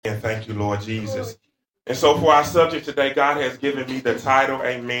And thank you, Lord Jesus. And so for our subject today, God has given me the title,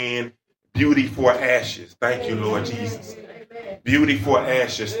 amen, Beauty for Ashes. Thank you, Lord Jesus. Beauty for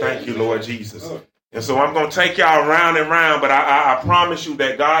Ashes. Thank you, Lord Jesus. And so I'm going to take y'all round and round, but I promise you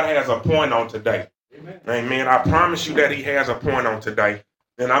that God has a point on today. Amen. I promise you that he has a point on today.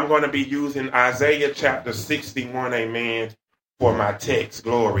 And I'm going to be using Isaiah chapter 61, amen, for my text.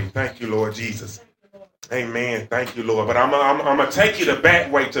 Glory. Thank you, Lord Jesus. Amen. Thank you, Lord. But I'm going to take you the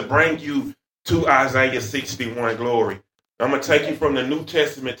back way to bring you to Isaiah 61. Glory. I'm going to take you from the New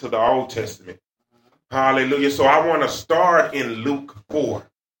Testament to the Old Testament. Hallelujah. So I want to start in Luke 4.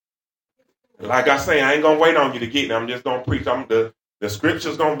 Like I say, I ain't going to wait on you to get there. I'm just going to preach. The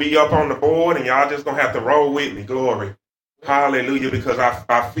scripture's going to be up on the board, and y'all just going to have to roll with me. Glory. Hallelujah. Because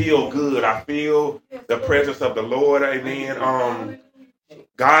I feel good. I feel the presence of the Lord. Amen.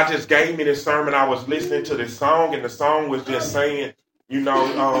 God just gave me this sermon. I was listening to this song, and the song was just saying, you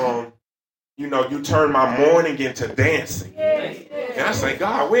turn my mourning into dancing. And I say,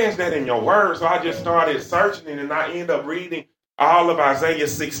 God, where's that in your word? So I just started searching, and I end up reading all of Isaiah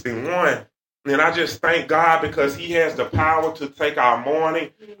 61. And I just thank God because he has the power to take our mourning,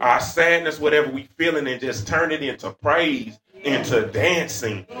 our sadness, whatever we feeling, and just turn it into praise, into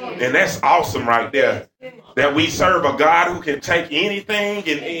dancing. And that's awesome right there. That we serve a God who can take anything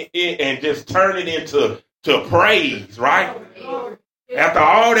and just turn it into praise, right? After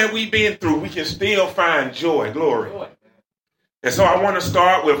all that we've been through, we can still find joy. Glory. And so I want to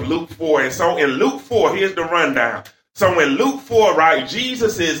start with Luke 4. And so in Luke 4, here's the rundown. So in Luke 4, right,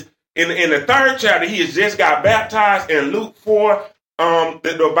 Jesus is in the third chapter, he has just got baptized. In Luke 4,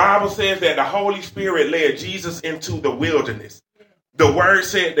 the Bible says that the Holy Spirit led Jesus into the wilderness. The word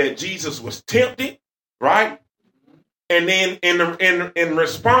said that Jesus was tempted, right? And then in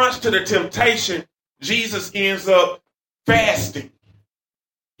response to the temptation, Jesus ends up fasting.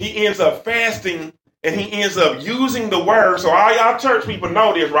 He ends up fasting, and he ends up using the word. So all y'all church people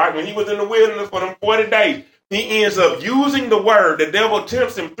know this, right? When he was in the wilderness for them 40 days, he ends up using the word. The devil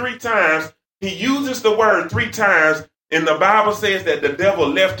tempts him 3 times. He uses the word 3 times, and the Bible says that the devil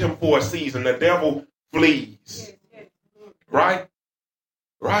left him for a season. The devil flees. Right?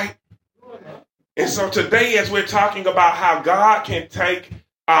 Right? And so today, as we're talking about how God can take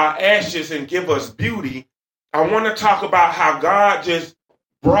our ashes and give us beauty, I want to talk about how God just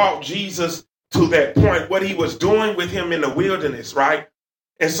brought Jesus to that point, what he was doing with him in the wilderness, right?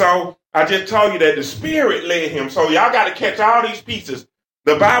 And so I just told you that the Spirit led him. So y'all got to catch all these pieces.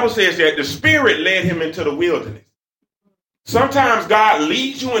 The Bible says that the Spirit led him into the wilderness. Sometimes God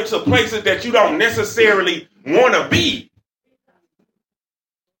leads you into places that you don't necessarily want to be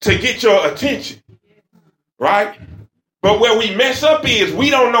to get your attention, right? But where we mess up is we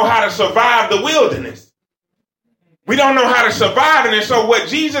don't know how to survive the wilderness. We don't know how to survive it. And so what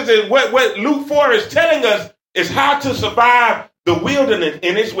Jesus is, what Luke 4 is telling us is how to survive the wilderness.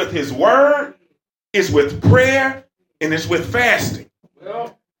 And it's with his word, it's with prayer, and it's with fasting.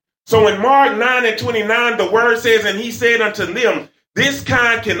 So in Mark 9:29, the word says, and he said unto them, this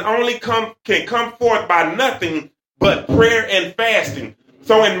kind can come forth by nothing but prayer and fasting.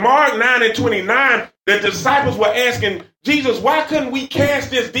 So in Mark 9:29, the disciples were asking Jesus, why couldn't we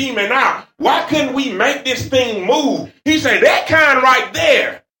cast this demon out? Why couldn't we make this thing move? He said, that kind right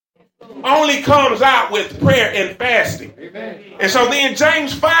there only comes out with prayer and fasting. Amen. And so then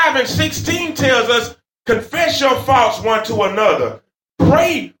James 5:16 tells us, confess your faults one to another.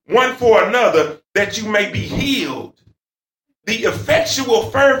 Pray one for another that you may be healed. The effectual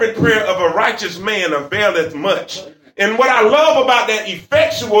fervent prayer of a righteous man availeth much. And what I love about that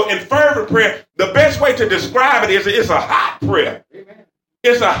effectual and fervent prayer, the best way to describe it is it's a hot prayer.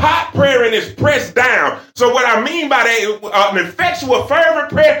 It's a hot prayer and it's pressed down. So what I mean by that, an effectual fervent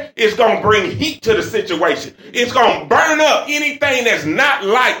prayer is going to bring heat to the situation. It's going to burn up anything that's not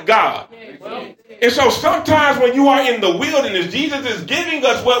like God. And so sometimes when you are in the wilderness, Jesus is giving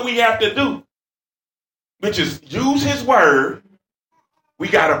us what we have to do, which is use his word. We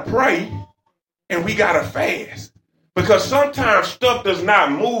got to pray and we got to fast. Because sometimes stuff does not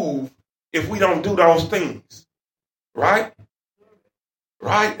move if we don't do those things. Right?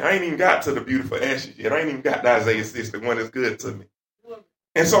 Right? I ain't even got to the beautiful ashes yet. I ain't even got to Isaiah 61. It's good to me.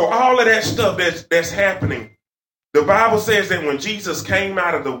 And so all of that stuff that's happening, the Bible says that when Jesus came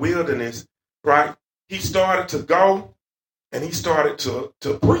out of the wilderness, right, he started to go and he started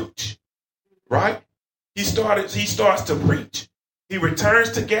to preach. Right? He starts to preach. He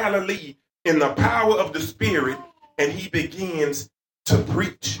returns to Galilee in the power of the Spirit, and he begins to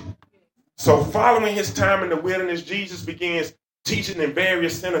preach. So following his time in the wilderness, Jesus begins teaching in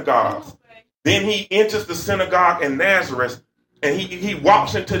various synagogues. Then he enters the synagogue in Nazareth, And he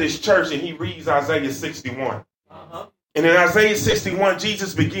walks into this church and he reads Isaiah 61. And in Isaiah 61,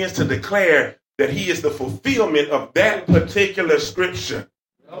 Jesus begins to declare that he is the fulfillment of that particular scripture.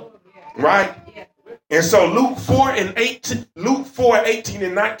 Right? And so Luke 4:18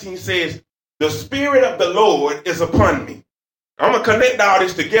 and 19 says, the Spirit of the Lord is upon me. I'm going to connect all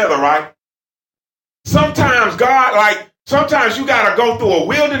this together, right? Sometimes sometimes you got to go through a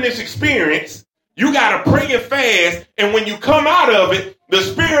wilderness experience. You got to pray and fast. And when you come out of it, the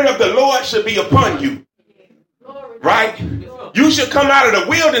Spirit of the Lord should be upon you. Right? You should come out of the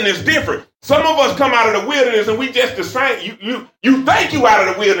wilderness different. Some of us come out of the wilderness and we just the same. You think you out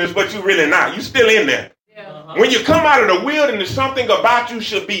of the wilderness, but you really not. You still in there. When you come out of the wilderness, something about you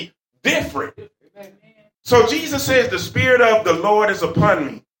should be different. So Jesus says, the Spirit of the Lord is upon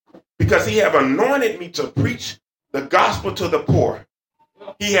me because he have anointed me to preach the gospel to the poor.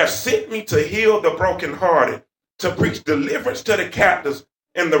 He has sent me to heal the brokenhearted, to preach deliverance to the captives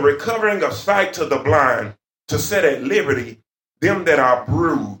and the recovering of sight to the blind, to set at liberty them that are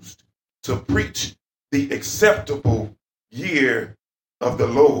bruised, to preach the acceptable year of the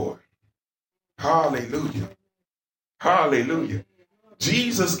Lord. Hallelujah. Hallelujah.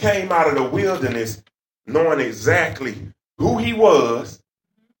 Jesus came out of the wilderness knowing exactly who he was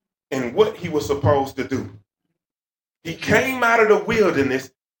and what he was supposed to do. He came out of the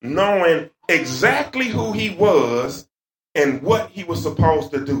wilderness knowing exactly who he was and what he was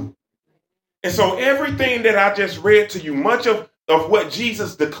supposed to do. And so everything that I just read to you, much of what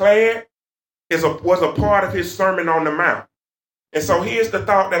Jesus declared was a part of his Sermon on the Mount. And so here's the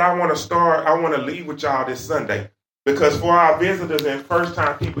thought that I want to leave with y'all this Sunday. Because for our visitors and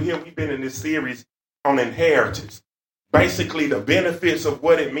first-time people here, we've been in this series on inheritance. Basically, the benefits of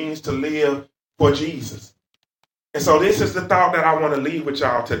what it means to live for Jesus. And so this is the thought that I want to leave with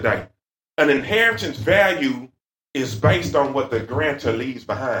y'all today. An inheritance value is based on what the grantor leaves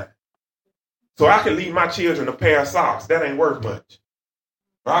behind. So I can leave my children a pair of socks. That ain't worth much.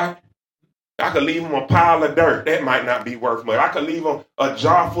 Right? I could leave them a pile of dirt. That might not be worth much. I could leave them a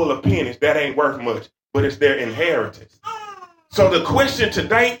jar full of pennies. That ain't worth much. But it's their inheritance. So the question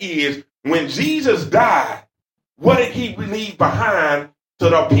today is, when Jesus died, what did he leave behind to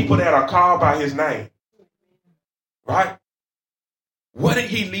the people that are called by his name? Right? What did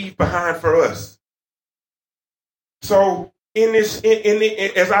he leave behind for us? So as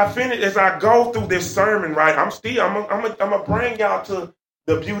I go through this sermon, right, I'm gonna bring y'all to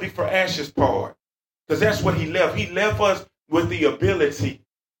the beauty for ashes part, because that's what he left. He left us with the ability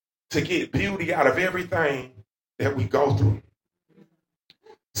to get beauty out of everything that we go through.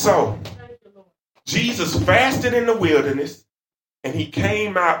 So Jesus fasted in the wilderness, and he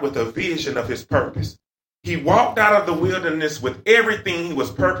came out with a vision of his purpose. He walked out of the wilderness with everything he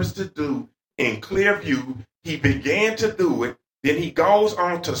was purposed to do in clear view. He began to do it. Then he goes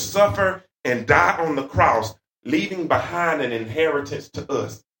on to suffer and die on the cross, leaving behind an inheritance to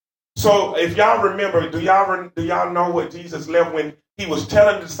us. So if y'all remember, do y'all know what Jesus left when he was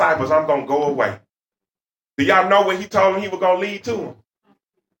telling the disciples, I'm going to go away? Do y'all know what he told them he was going to lead to them?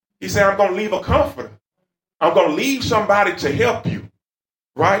 He said, I'm going to leave a comforter. I'm going to leave somebody to help you,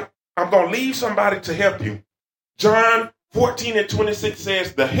 right? I'm going to leave somebody to help you. John 14:26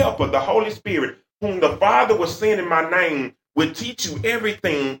 says, the helper, the Holy Spirit, whom the Father will send in my name, will teach you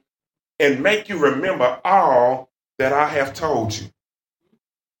everything and make you remember all that I have told you.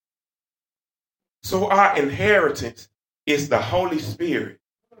 So our inheritance is the Holy Spirit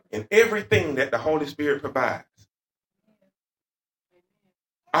and everything that the Holy Spirit provides.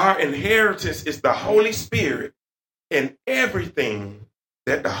 Our inheritance is the Holy Spirit and everything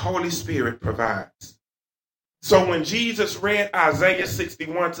that the Holy Spirit provides. So when Jesus read Isaiah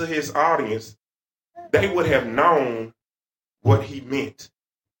 61 to his audience, they would have known what he meant.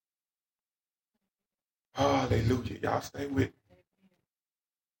 Hallelujah. Y'all stay with me.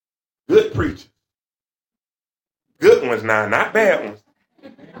 Good preachers. Good ones now, not bad ones.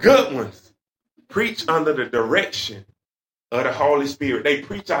 Good ones. Preach under the direction of the Holy Spirit. They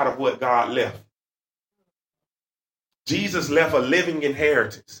preach out of what God left. Jesus left a living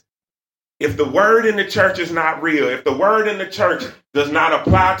inheritance. If the word in the church is not real, if the word in the church does not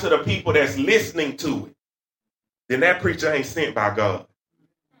apply to the people that's listening to it, then that preacher ain't sent by God.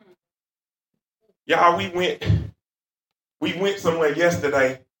 Y'all, we went somewhere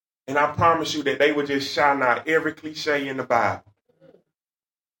yesterday, and I promise you that they were just shouting out every cliche in the Bible.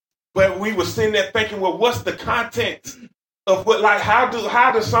 But we were sitting there thinking, well, what's the context of what, like, how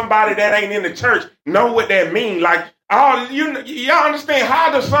does somebody that ain't in the church know what that mean? Like, y'all understand,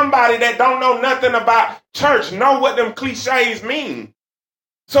 how does somebody that don't know nothing about church know what them cliches mean?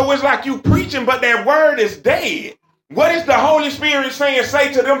 So it's like you preaching, but that word is dead. What is the Holy Spirit saying?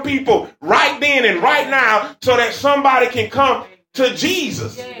 Say to them people right then and right now so that somebody can come to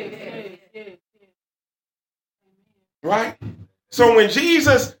Jesus. Right? So when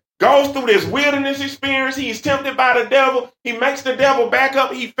Jesus goes through this wilderness experience, he's tempted by the devil. He makes the devil back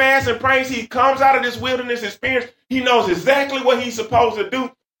up. He fasts and prays. He comes out of this wilderness experience. He knows exactly what he's supposed to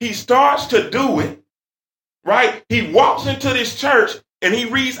do. He starts to do it. Right? He walks into this church and he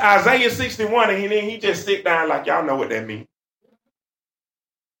reads Isaiah 61 and then he just sit down like, y'all know what that means.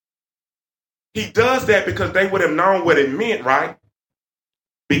 He does that because they would have known what it meant, right?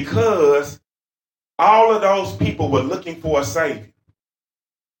 Because all of those people were looking for a savior.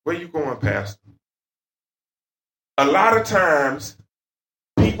 Where you going, Pastor? A lot of times,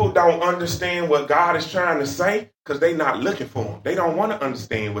 people don't understand what God is trying to say because they're not looking for him. They don't want to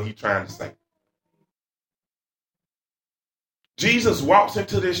understand what he's trying to say. Jesus walks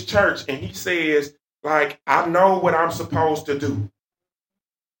into this church and he says, like, I know what I'm supposed to do.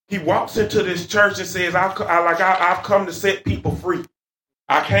 He walks into this church and says, I've come to set people free.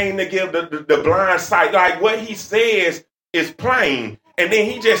 I came to give the blind sight. Like what he says is plain. And then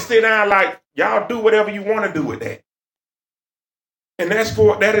he just sit down like, y'all do whatever you want to do with that. And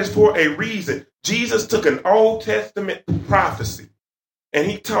that is for a reason. Jesus took an Old Testament prophecy and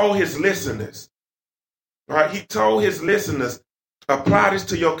he told his listeners, right? He told his listeners, apply this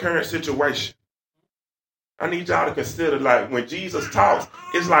to your current situation. I need y'all to consider, like, when Jesus talks,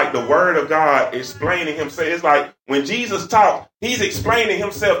 it's like the word of God explaining himself. It's like when Jesus talks, he's explaining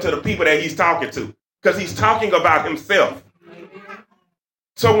himself to the people that he's talking to because he's talking about himself.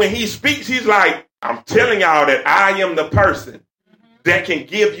 So when he speaks, he's like, I'm telling y'all that I am the person that can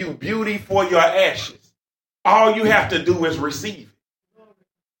give you beauty for your ashes. All you have to do is receive it.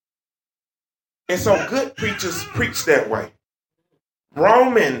 And so good preachers preach that way.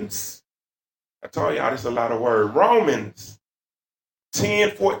 Romans, I told y'all this a lot of word. Romans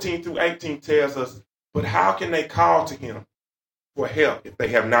 10:14-18 tells us, but how can they call to him for help if they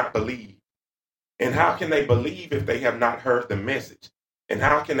have not believed? And how can they believe if they have not heard the message? And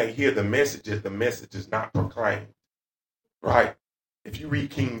how can they hear the message if the message is not proclaimed? Right? If you read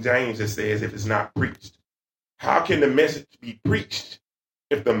King James, it says if it's not preached. How can the message be preached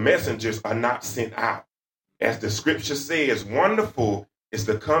if the messengers are not sent out? As the scripture says, wonderful is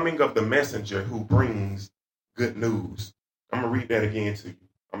the coming of the messenger who brings good news. I'm going to read that again to you.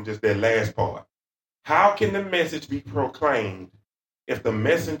 I'm just that last part. How can the message be proclaimed if the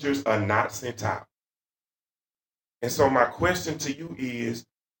messengers are not sent out? And so my question to you is,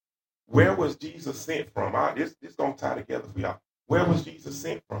 where was Jesus sent from? This going to tie together for y'all. Where was Jesus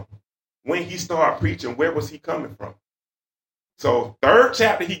sent from? When he started preaching, where was he coming from? So 3rd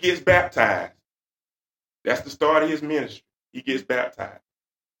chapter, he gets baptized. That's the start of his ministry. He gets baptized.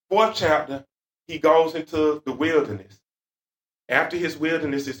 4th chapter, he goes into the wilderness. After his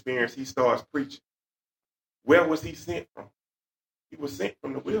wilderness experience, he starts preaching. Where was he sent from? He was sent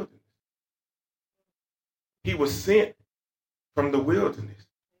from the wilderness. He was sent from the wilderness.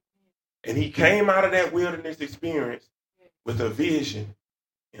 And he came out of that wilderness experience with a vision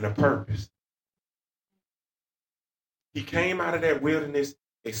and a purpose. He came out of that wilderness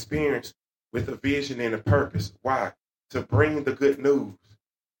experience with a vision and a purpose. Why? To bring the good news.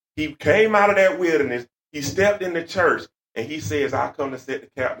 He came out of that wilderness. He stepped in the church and he says, I come to set the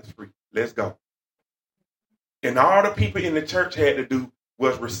captives free. Let's go. And all the people in the church had to do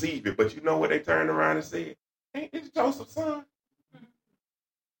was receive it. But you know what they turned around and said? Ain't this Joseph's son?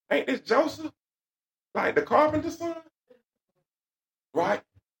 Ain't this Joseph? Like the carpenter's son? Right?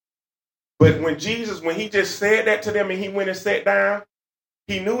 But when he just said that to them and he went and sat down,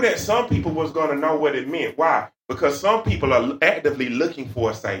 he knew that some people was going to know what it meant. Why? Because some people are actively looking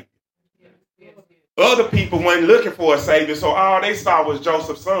for a savior. Other people weren't looking for a savior, so all they saw was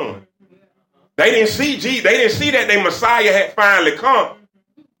Joseph's son. They didn't see Jesus. They didn't see that their Messiah had finally come.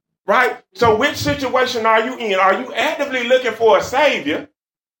 Right? So which situation are you in? Are you actively looking for a savior,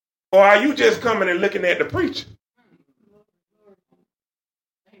 or are you just coming and looking at the preacher?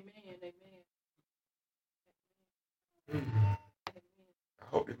 I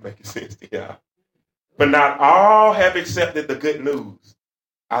hope it's making sense to y'all. But not all have accepted the good news.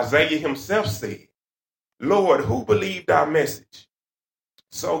 Isaiah himself said, Lord, who believed our message?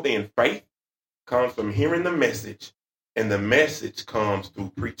 So then faith comes from hearing the message, and the message comes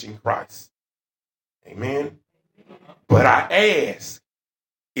through preaching Christ. Amen. But I ask,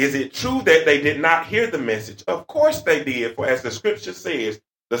 is it true that they did not hear the message? Of course they did, for as the scripture says,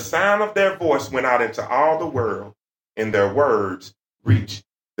 the sound of their voice went out into all the world, and their words reached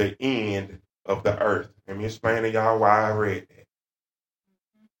the end of the earth. Let me explain to y'all why I read that.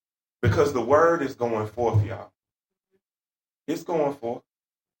 Because the word is going forth, y'all. It's going forth.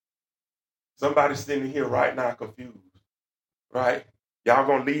 Somebody sitting here right now confused, right? Y'all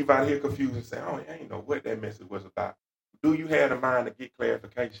going to leave out here confused and say, oh, I ain't know what that message was about. Do you have the mind to get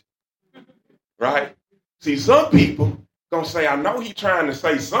clarification? Right? See, some people going to say, I know he's trying to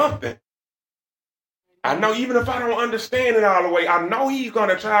say something. I know even if I don't understand it all the way, I know he's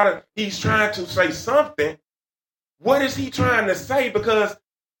trying to say something. What is he trying to say? Because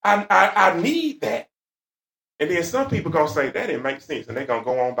I need that. And then some people going to say, that didn't make sense. And they're going to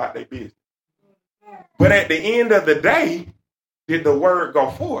go on about their business. But at the end of the day, did the word go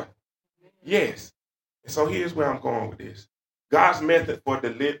forth? Yes. And so here's where I'm going with this. God's method for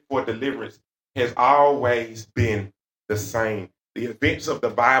deliverance has always been the same. The events of the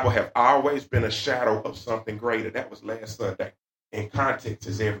Bible have always been a shadow of something greater. That was last Sunday. And context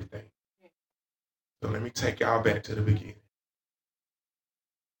is everything. So let me take y'all back to the beginning.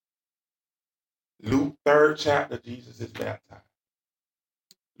 Luke 3rd chapter, Jesus is baptized.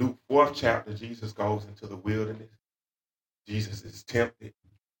 Luke 4th chapter, Jesus goes into the wilderness. Jesus is tempted.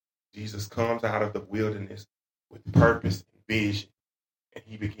 Jesus comes out of the wilderness with purpose and vision, and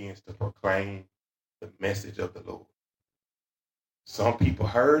he begins to proclaim the message of the Lord. Some people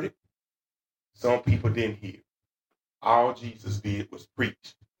heard it. Some people didn't hear it. All Jesus did was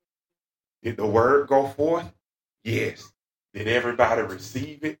preach. Did the word go forth? Yes. Did everybody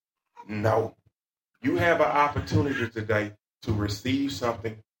receive it? No. You have an opportunity today to receive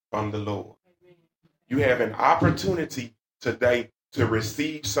something from the Lord. You have an opportunity today to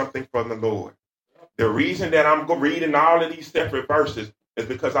receive something from the Lord. The reason that I'm reading all of these separate verses is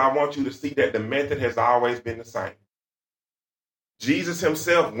because I want you to see that the method has always been the same. Jesus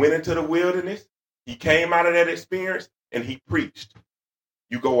himself went into the wilderness. He came out of that experience and he preached.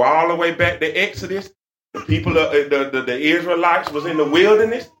 You go all the way back to Exodus. The people, the Israelites was in the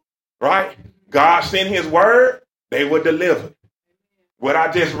wilderness, right? God sent his word. They were delivered. What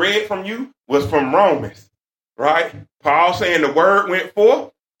I just read from you was from Romans, right? Paul saying the word went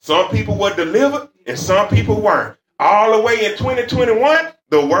forth. Some people were delivered and some people weren't. All the way in 2021,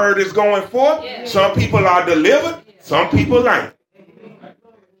 the word is going forth. Yeah. Some people are delivered. Some people ain't.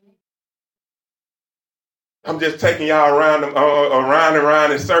 I'm just taking y'all around and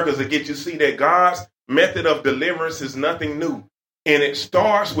around in circles to get you to see that God's method of deliverance is nothing new. And it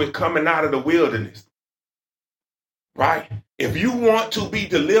starts with coming out of the wilderness. Right? If you want to be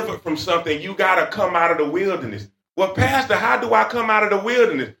delivered from something, you got to come out of the wilderness. Well, Pastor, how do I come out of the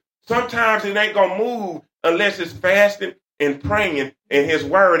wilderness? Sometimes it ain't going to move unless it's fasting and praying in his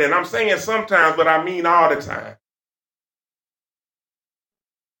word. And I'm saying sometimes, but I mean all the time.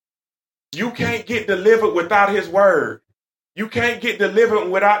 You can't get delivered without his word. You can't get delivered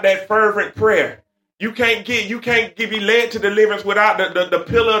without that fervent prayer. You can't be led to deliverance without the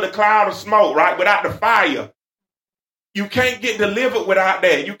pillar of the cloud of smoke, right? Without the fire. You can't get delivered without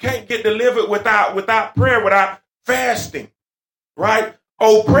that. You can't get delivered without prayer, without fasting, right?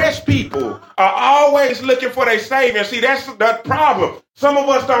 Oppressed people are always looking for their savior. See, that's the problem. Some of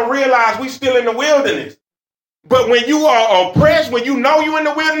us don't realize we still in the wilderness. But when you are oppressed, when you know you're in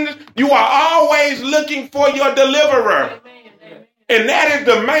the wilderness, you are always looking for your deliverer. Amen. And that is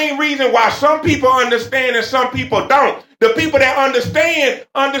the main reason why some people understand and some people don't. The people that understand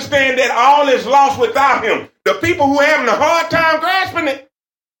that all is lost without him. The people who are having a hard time grasping it,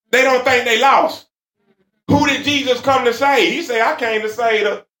 they don't think they lost. Who did Jesus come to save? He said, I came to save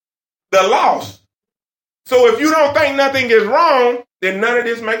the lost. So if you don't think nothing is wrong, then none of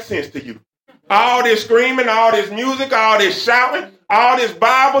this makes sense to you. All this screaming, all this music, all this shouting, all this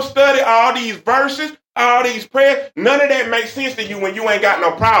Bible study, all these verses, all these prayers, none of that makes sense to you when you ain't got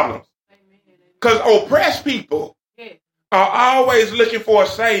no problems. Because oppressed people are always looking for a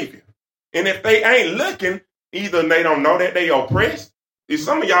savior. And if they ain't looking, either they don't know that they oppressed.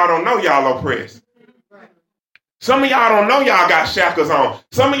 Some of y'all don't know y'all oppressed. Some of y'all don't know y'all got shackles on.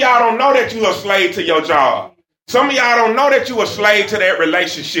 Some of y'all don't know that you a slave to your job. Some of y'all don't know that you a slave to that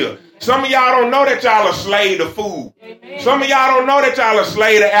relationship. Some of y'all don't know that y'all a slave to food. Amen. Some of y'all don't know that y'all a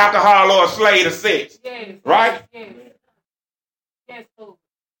slave to alcohol or a slave to sex. Yes. Right? Yes. Yes.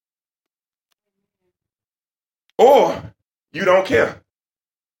 Or you don't care.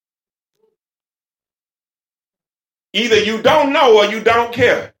 Either you don't know or you don't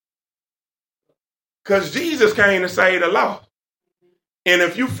care. Because Jesus came to save the lost. And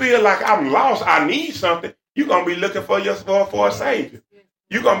if you feel like I'm lost, I need something, you're going to be looking for a savior.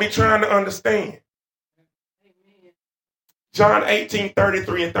 You're going to be trying to understand. John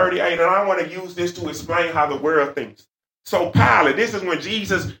 18:33 and 38, and I want to use this to explain how the world thinks. So Pilate, this is when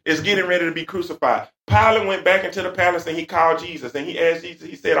Jesus is getting ready to be crucified. Pilate went back into the palace and he called Jesus and he asked Jesus,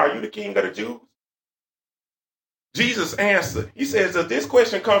 he said, are you the king of the Jews? Jesus answered. He says, does this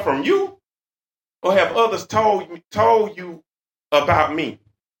question come from you, or have others told you about me?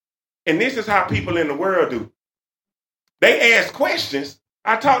 And this is how people in the world do. They ask questions.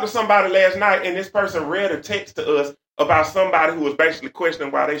 I talked to somebody last night, and this person read a text to us about somebody who was basically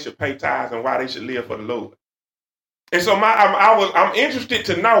questioning why they should pay tithes and why they should live for the Lord. And so I'm interested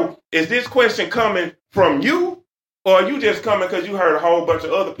to know, is this question coming from you, or are you just coming because you heard a whole bunch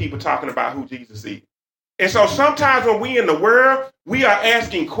of other people talking about who Jesus is? And so sometimes when we in the world, we are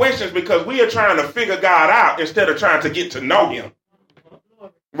asking questions because we are trying to figure God out instead of trying to get to know him.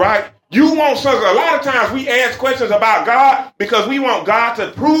 Right? You want something. A lot of times we ask questions about God because we want God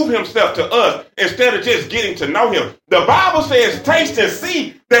to prove himself to us instead of just getting to know him. The Bible says, taste and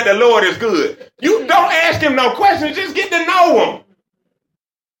see that the Lord is good. You don't ask him no questions, just get to know him.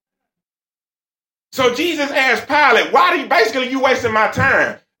 So Jesus asked Pilate, why do you wasting my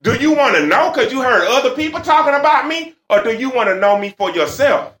time? Do you want to know because you heard other people talking about me, or do you want to know me for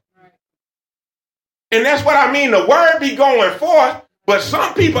yourself? And that's what I mean. The word be going forth, but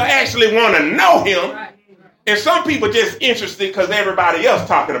some people actually want to know him, and some people just interested because everybody else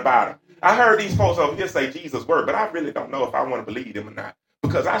talking about him. I heard these folks over here say Jesus' word, but I really don't know if I want to believe them or not,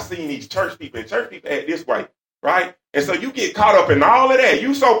 because I've seen these church people, and church people act this way, right? And so you get caught up in all of that.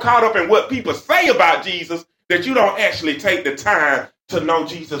 You so caught up in what people say about Jesus that you don't actually take the time to know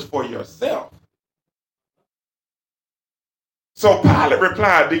Jesus for yourself. So Pilate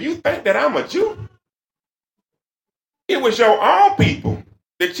replied, do you think that I'm a Jew? It was your own people,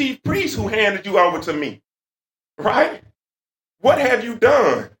 the chief priests, who handed you over to me, right? What have you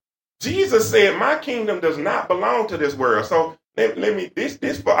done? Jesus said, my kingdom does not belong to this world. So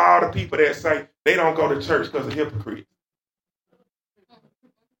this for all the people that say they don't go to church because of hypocrites,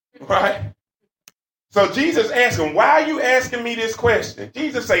 right? So Jesus asked him, why are you asking me this question?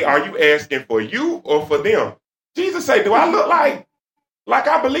 Jesus say, are you asking for you or for them? Jesus say, do I look like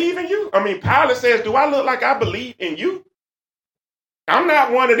I believe in you? I mean, Pilate says, do I look like I believe in you? I'm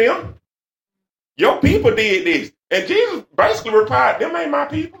not one of them. Your people did this. And Jesus basically replied, them ain't my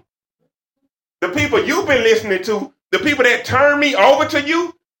people. The people you've been listening to, the people that turn me over to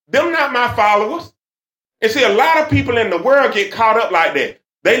you, them not my followers. And see, a lot of people in the world get caught up like that.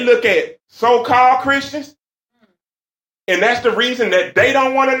 They look at so-called Christians, and that's the reason that they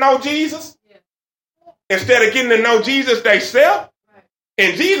don't want to know Jesus. Instead of getting to know Jesus themselves.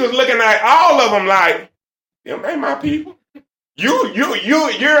 And Jesus looking at all of them like, them ain't my people. You're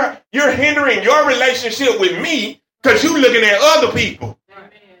hindering your relationship with me because you looking at other people.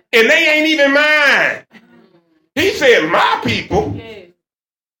 And they ain't even mine. He said, my people.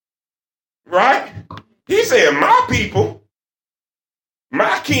 Right? He said, my people,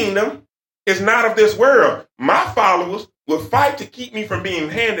 my kingdom is not of this world. My followers will fight to keep me from being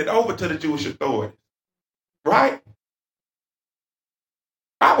handed over to the Jewish authorities. Right?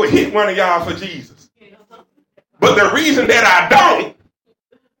 I would hit one of y'all for Jesus. But the reason that I don't,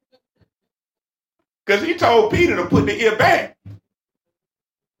 because he told Peter to put the ear back.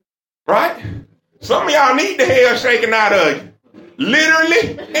 Right? Some of y'all need the hair shaken out of you.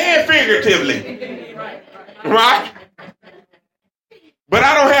 Literally and figuratively. Right? But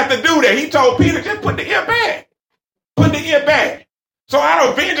I don't have to do that. He told Peter, just put the ear back. Put the ear back. So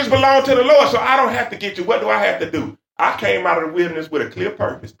our vengeance belongs to the Lord, so I don't have to get you. What do I have to do? I came out of the wilderness with a clear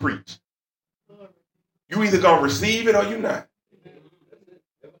purpose, preach. You either going to receive it or you're not.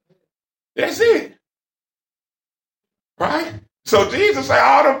 That's it. Right? So Jesus said,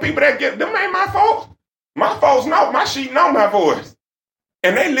 all them people that get, them ain't my folks. My folks know, my sheep know my voice.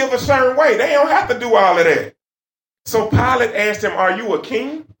 And they live a certain way. They don't have to do all of that. So Pilate asked him, are you a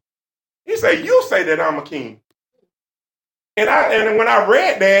king? He said, you say that I'm a king. And when I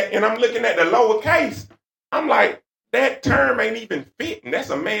read that and I'm looking at the lower case, I'm like, that term ain't even fitting. That's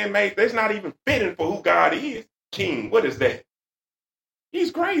a man-made, that's not even fitting for who God is. King, what is that?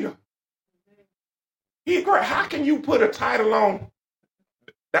 He's greater. He's great. How can you put a title on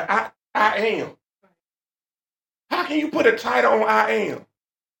the I am? How can you put a title on I am?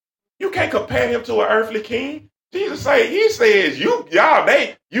 You can't compare him to an earthly king. Jesus says,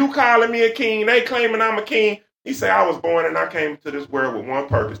 you calling me a king, they claiming I'm a king. He said, I was born and I came to this world with one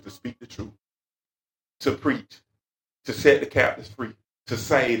purpose, to speak the truth, to preach, to set the captives free, to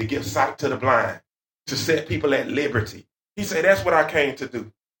save, to give sight to the blind, to set people at liberty. He said, that's what I came to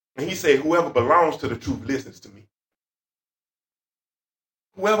do. And he said, whoever belongs to the truth listens to me.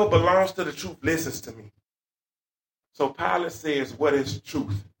 Whoever belongs to the truth listens to me. So Pilate says, what is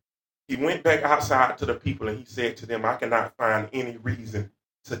truth? He went back outside to the people and he said to them, I cannot find any reason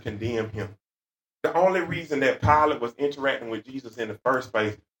to condemn him. The only reason that Pilate was interacting with Jesus in the first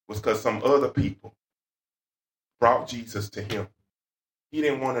place was because some other people brought Jesus to him. He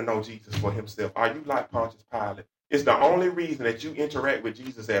didn't want to know Jesus for himself. Are you like Pontius Pilate? It's the only reason that you interact with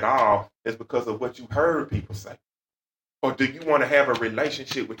Jesus at all is because of what you heard people say. Or do you want to have a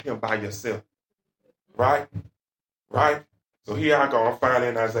relationship with him by yourself? Right? Right? So here I go. I'm finally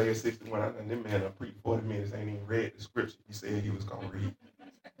in Isaiah 61. And this man, I'm preached 40 minutes, ain't even read the scripture he said he was going to read.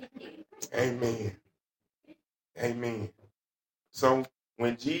 Amen. Amen. So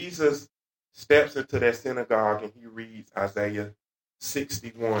when Jesus steps into that synagogue and he reads Isaiah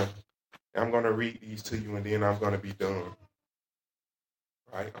 61, I'm going to read these to you and then I'm going to be done.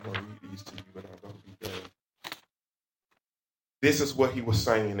 Right? I'm going to read these to you and I'm going to be done. This is what he was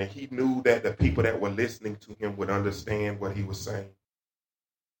saying, and he knew that the people that were listening to him would understand what he was saying.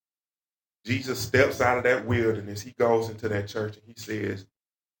 Jesus steps out of that wilderness. He goes into that church and he says,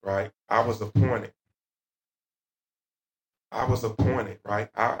 right, I was appointed. I was appointed, right?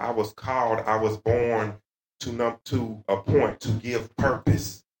 I was called. I was born to appoint, to give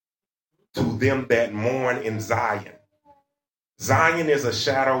purpose to them that mourn in Zion. Zion is a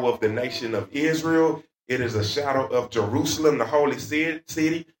shadow of the nation of Israel. It is a shadow of Jerusalem, the holy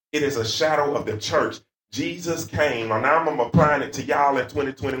city. It is a shadow of the church. Jesus came, and now I'm applying it to y'all in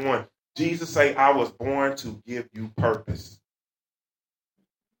 2021. Jesus say, I was born to give you purpose.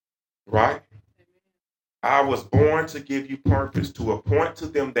 Right? I was born to give you purpose, to appoint to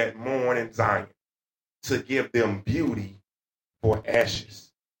them that mourn in Zion, to give them beauty for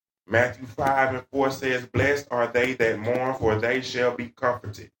ashes. Matthew 5:4 says, blessed are they that mourn, for they shall be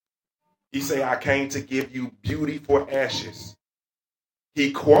comforted. He said, I came to give you beauty for ashes.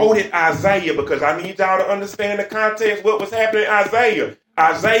 He quoted Isaiah because I need y'all to understand the context, what was happening in Isaiah.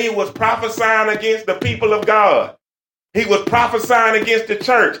 Isaiah was prophesying against the people of God. He was prophesying against the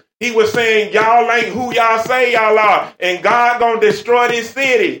church. He was saying, y'all ain't who y'all say y'all are, and God gonna destroy this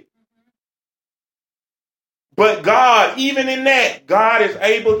city. But God, even in that, God is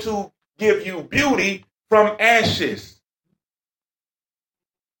able to give you beauty from ashes.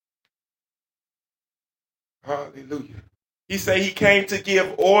 Hallelujah. He said he came to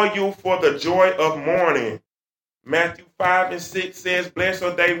give oil for the joy of mourning. Matthew 5:6 says, blessed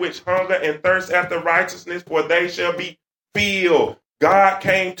are they which hunger and thirst after righteousness, for they shall be filled. God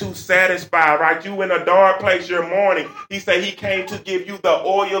came to satisfy, right? You in a dark place, you're mourning. He said he came to give you the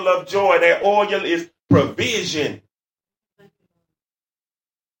oil of joy. That oil is provision.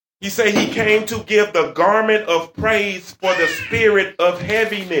 He said he came to give the garment of praise for the spirit of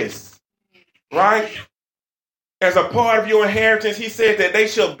heaviness, right? As a part of your inheritance, he said that they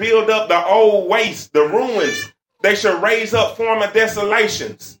shall build up the old waste, the ruins. They shall raise up former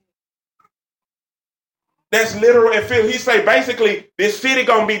desolations. That's literal and figurative. He say basically this city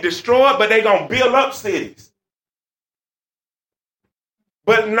going to be destroyed, but they going to build up cities.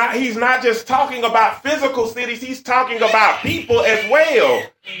 But he's not just talking about physical cities. He's talking about people as well.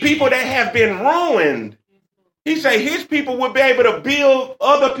 People that have been ruined. He say his people would be able to build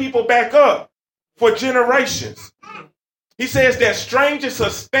other people back up for generations. He says that strangers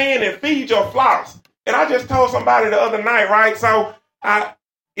sustain and feed your flocks. And I just told somebody the other night, right? So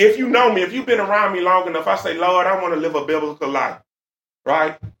if you know me, if you've been around me long enough, I say, Lord, I want to live a biblical life,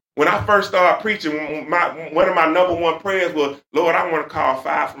 right? When I first started preaching, one of my number one prayers was, Lord, I want to call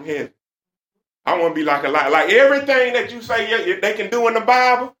fire from heaven. I want to be like a light. Like everything that you say they can do in the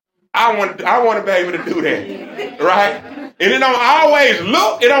Bible, I want to be able to do that, right? And it don't always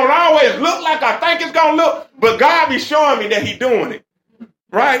look like I think it's going to look, but God be showing me that he's doing it,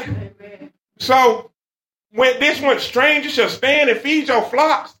 right? So when this one, strangers shall stand and feed your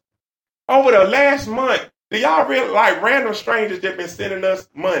flocks, over the last month, do y'all really like random strangers that been sending us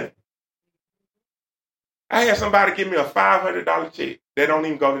money? I had somebody give me a $500 check. They don't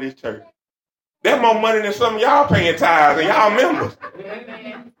even go to this church. That's more money than some of y'all paying tithes and y'all members,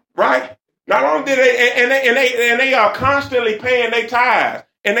 right? Not only did they are constantly paying their tithes,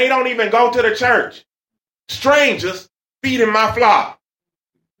 and they don't even go to the church. Strangers feeding my flock,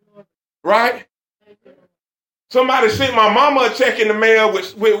 right? Somebody sent my mama a check in the mail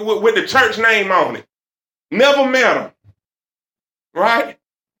with the church name on it. Never met them, right?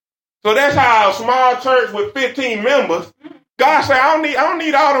 So that's how a small church with 15 members. God said, I don't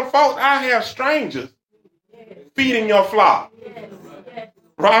need all them folks. I have strangers feeding your flock,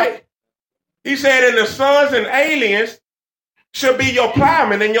 right? He said, and the sons and aliens should be your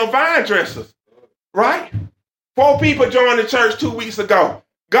plowmen and your vine dressers, right? 4 people joined the church 2 weeks ago.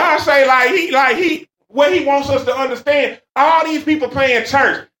 God say what he wants us to understand, all these people playing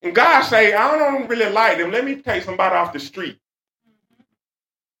church. And God say, I don't really like them. Let me take somebody off the street.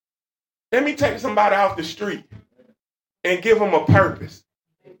 Let me take somebody off the street and give them a purpose.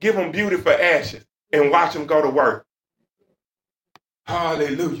 Give them beauty for ashes. and watch them go to work.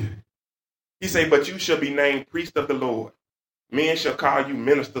 Hallelujah. He said, but you shall be named priest of the Lord. Men shall call you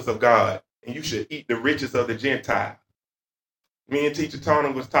ministers of God, and you shall eat the riches of the Gentiles. Me and Teacher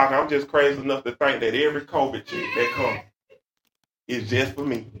Tony was talking. I'm just crazy enough to think that every COVID check that comes is just for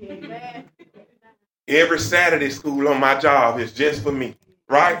me. Amen. Every Saturday school on my job is just for me,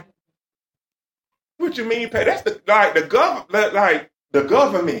 right? What you mean, pay? That's the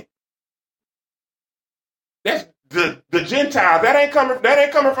government. That's the Gentiles. That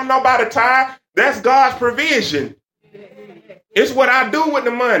ain't coming from nobody's tithe. That's God's provision. It's what I do with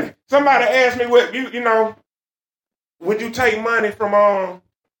the money. Somebody asked me, what would you take money from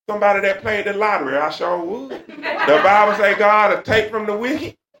somebody that played the lottery? I sure would. The Bible say God will take from the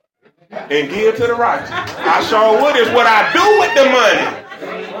wicked and give to the righteous. I sure would. It's what I do with the money.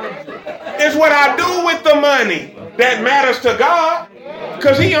 It's what I do with the money that matters to God,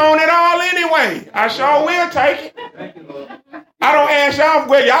 because he owns it all anyway. I sure will take it. I don't ask y'all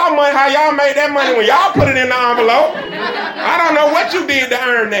where y'all money, how y'all made that money when y'all put it in the envelope. I don't know what you did to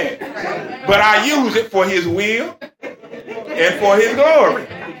earn that, but I use it for his will and for his glory.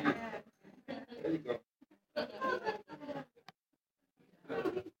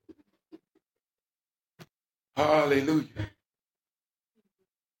 Hallelujah.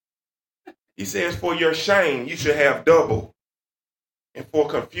 He says, for your shame you shall have double, and for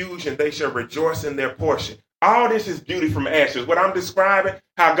confusion they shall rejoice in their portion. All this is beauty from ashes. What I'm describing,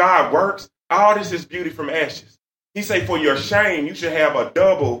 how God works, all this is beauty from ashes. He say, for your shame you shall have a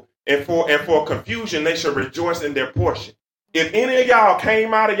double, and for confusion they shall rejoice in their portion. If any of y'all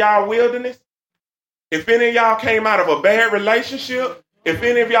came out of y'all wilderness, if any of y'all came out of a bad relationship, if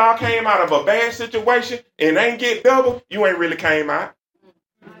any of y'all came out of a bad situation and ain't get double, you ain't really came out.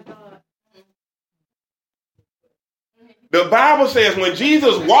 The Bible says when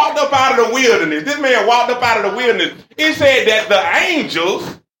Jesus walked up out of the wilderness, this man walked up out of the wilderness, it said that the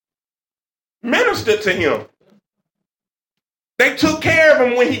angels ministered to him. They took care of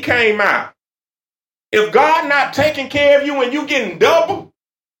him when he came out. If God not taking care of you and you getting double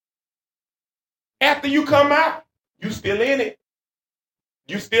after you come out, you still in it.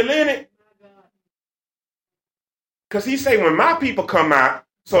 You still in it. Because he say when my people come out,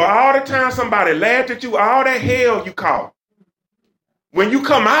 so all the time somebody laughed at you, all that hell you caught. When you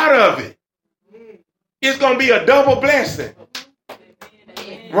come out of it, it's going to be a double blessing.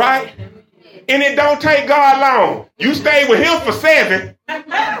 Right? And it don't take God long. You stay with him for 7.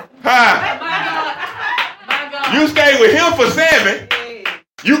 You stayed with him for 7.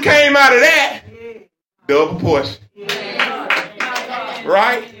 You came out of that, double portion.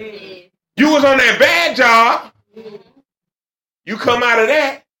 Right? You was on that bad job. You come out of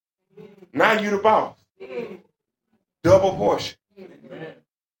that, now you the boss. Double portion.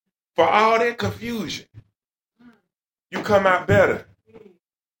 For all that confusion, you come out better.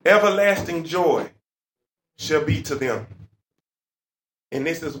 Everlasting joy shall be to them. And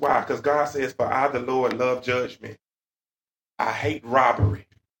this is why, because God says, for I, the Lord, love judgment. I hate robbery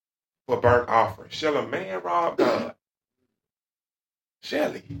for burnt offering. Shall a man rob God?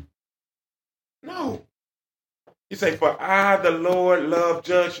 Shall he? No. He say, for I, the Lord, love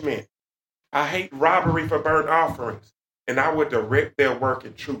judgment. I hate robbery for burnt offerings. And I will direct their work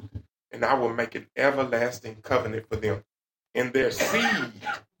in truth. And I will make an everlasting covenant for them. And their seed,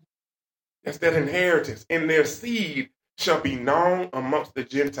 that's that inheritance, and their seed shall be known amongst the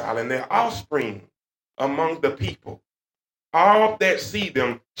Gentiles, and their offspring among the people. All that see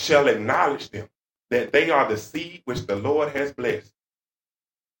them shall acknowledge them, that they are the seed which the Lord has blessed.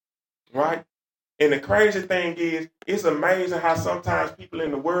 Right? And the crazy thing is, it's amazing how sometimes people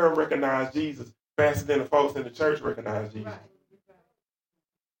in the world recognize Jesus faster than the folks in the church recognize Jesus.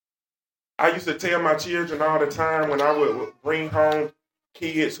 I used to tell my children all the time when I would bring home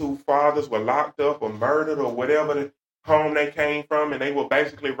kids whose fathers were locked up or murdered or whatever the home they came from, and they were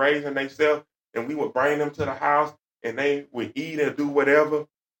basically raising themselves, and we would bring them to the house and they would eat and do whatever.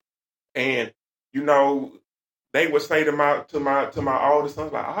 And, they would say to my oldest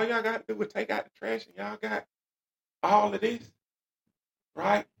sons, like, all y'all got to do is take out the trash and y'all got all of this.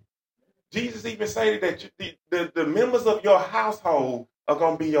 Right? Jesus even said that the members of your household are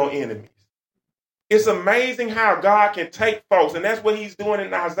going to be your enemies. It's amazing how God can take folks, and that's what he's doing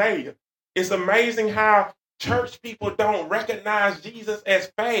in Isaiah. It's amazing how church people don't recognize Jesus as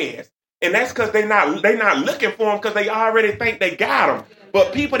fast. And that's because they're not looking for him because they already think they got him.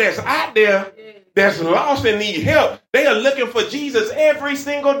 But people that's out there that's lost and need help, they are looking for Jesus every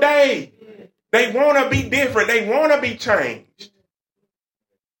single day. They want to be different. They want to be changed.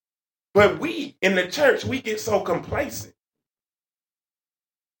 But we in the church, we get so complacent.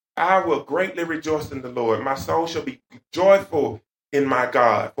 I will greatly rejoice in the Lord. My soul shall be joyful in my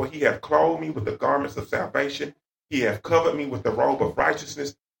God, for he hath clothed me with the garments of salvation. He hath covered me with the robe of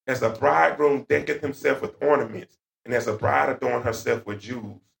righteousness, as a bridegroom decketh himself with ornaments, and as a bride adorneth herself with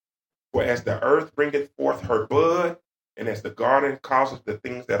jewels. For as the earth bringeth forth her bud, and as the garden causeth the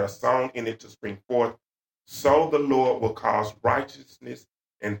things that are sown in it to spring forth, so the Lord will cause righteousness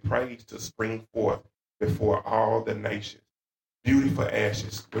and praise to spring forth before all the nations. Beauty for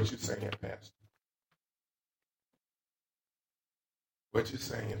ashes. What you saying, Pastor? What you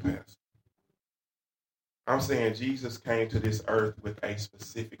saying, Pastor? I'm saying Jesus came to this earth with a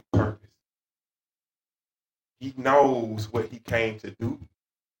specific purpose. He knows what he came to do.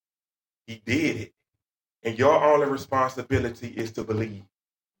 He did it. And your only responsibility is to believe.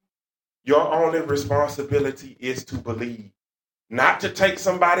 Your only responsibility is to believe. Not to take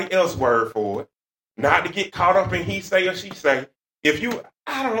somebody else's word for it. Not to get caught up in he say or she say.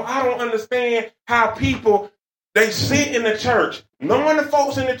 I don't understand how people, they sit in the church, knowing the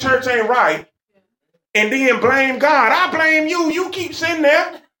folks in the church ain't right, and then blame God. I blame you. You keep sitting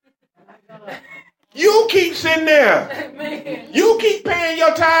there. You keep sitting there. You keep paying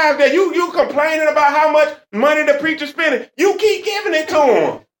your tithes there. You complaining about how much money the preacher's spending. You keep giving it to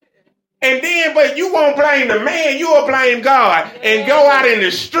him. And then, but you won't blame the man. You will blame God and go out in the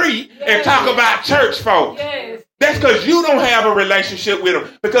street and talk about church folk. That's because you don't have a relationship with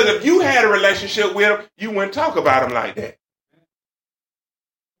him. Because if you had a relationship with him, you wouldn't talk about him like that.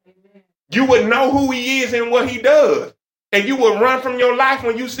 You would know who he is and what he does. And you would run from your life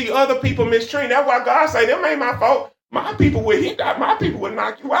when you see other people mistreated. That's why God say, them ain't my fault. My people would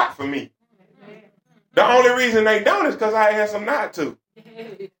knock you out for me. The only reason they don't is because I asked them not to.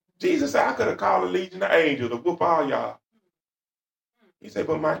 Jesus said, I could have called a legion of angels to whoop all y'all. He said,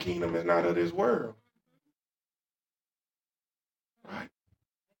 but my kingdom is not of this world. Right?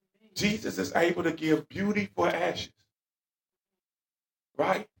 Jesus is able to give beauty for ashes.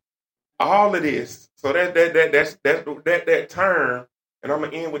 Right? All of this. So that term, and I'm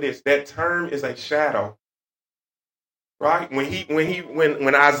gonna end with this. That term is a shadow. Right?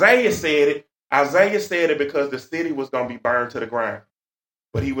 When Isaiah said it because the city was gonna be burned to the ground.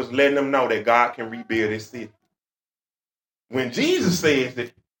 But he was letting them know that God can rebuild his city. When Jesus says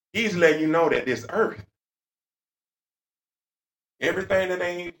it, he's letting you know that this earth, everything that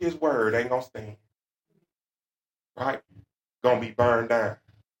ain't his word ain't gonna stand. Right? Gonna be burned down.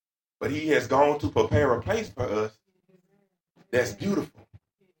 But he has gone to prepare a place for us that's beautiful.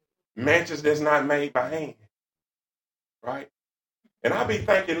 Mansions that's not made by hand. Right? And I be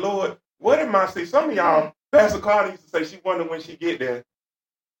thinking, Lord, what am I see? Some of y'all, Pastor Carter used to say she wondered when she get there,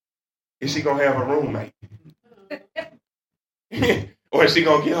 is she gonna have a roommate? Or is she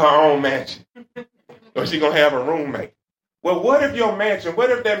gonna get her own mansion? Or is she gonna have a roommate? Well, what if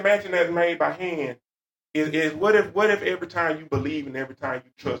that mansion that's made by hand is what if every time you believe and every time you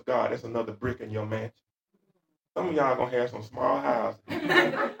trust God, that's another brick in your mansion? Some of y'all gonna have some small houses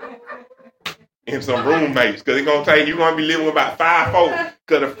and some roommates, because it's gonna take you gonna be living with about 5 folks,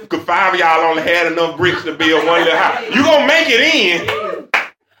 because 5 of y'all only had enough bricks to build one little house. You gonna make it in.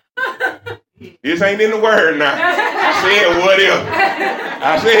 This ain't in the word now. I said what if.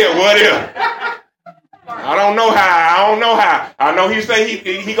 I don't know how. I know he say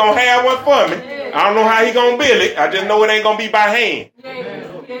he gonna have one for me. I don't know how he gonna build it. I just know it ain't gonna be by hand.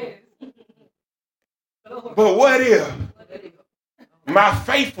 But what if my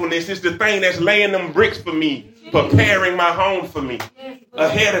faithfulness is the thing that's laying them bricks for me, preparing my home for me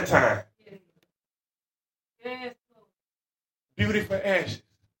ahead of time? Beauty for ashes.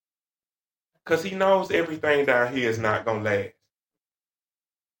 Because he knows everything down here is not going to last.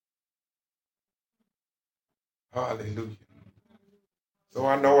 Hallelujah. So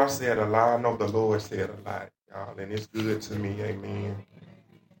I know I said a lot. I know the Lord said a lot, y'all, and it's good to me. Amen.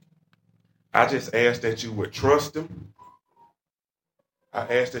 I just ask that you would trust him. I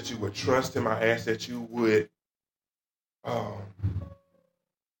ask that you would trust him. I ask that you would,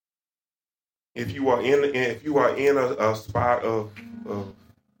 if you are in a spot of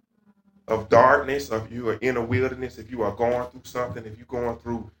darkness, if you are in a wilderness, if you are going through something, if you're going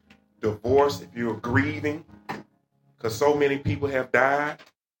through divorce, if you're grieving, because so many people have died,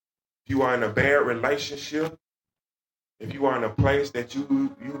 if you are in a bad relationship, if you are in a place that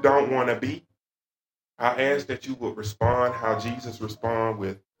you don't want to be, I ask that you would respond how Jesus responded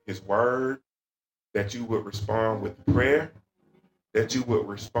with his word, that you would respond with prayer, that you would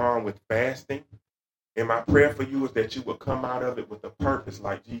respond with fasting. And my prayer for you is that you would come out of it with a purpose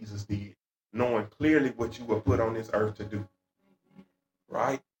like Jesus did, knowing clearly what you were put on this earth to do.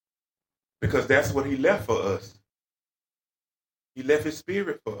 Right? Because that's what he left for us. He left his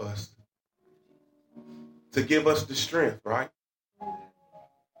spirit for us to give us the strength, right?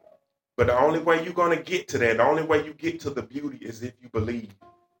 But the only way you're going to get to that, the only way you get to the beauty is if you believe.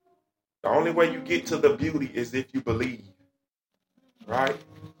 The only way you get to the beauty is if you believe, right?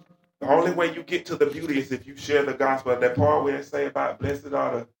 The only way you get to the beauty is if you share the gospel. That part where it say about blessed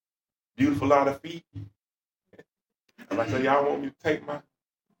are the beautiful are the feet. I'm like, so y'all want me to take my...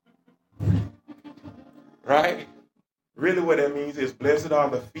 Right? Really what that means is blessed are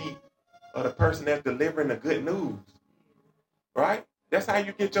the feet of the person that's delivering the good news. Right? That's how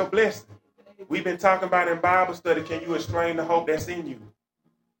you get your blessing. We've been talking about in Bible study, can you explain the hope that's in you?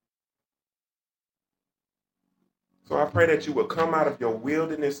 So I pray that you will come out of your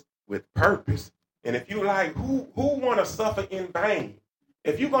wilderness with purpose. And if you like, who want to suffer in vain?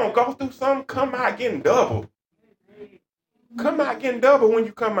 If you're going to go through something, come out getting double. Come out getting double when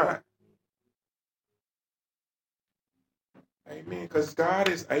you come out. Amen. Because God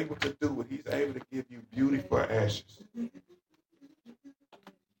is able to do it. He's able to give you beauty for ashes.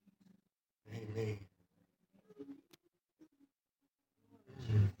 Amen.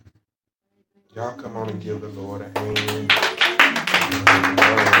 Y'all come on and give the Lord a hand.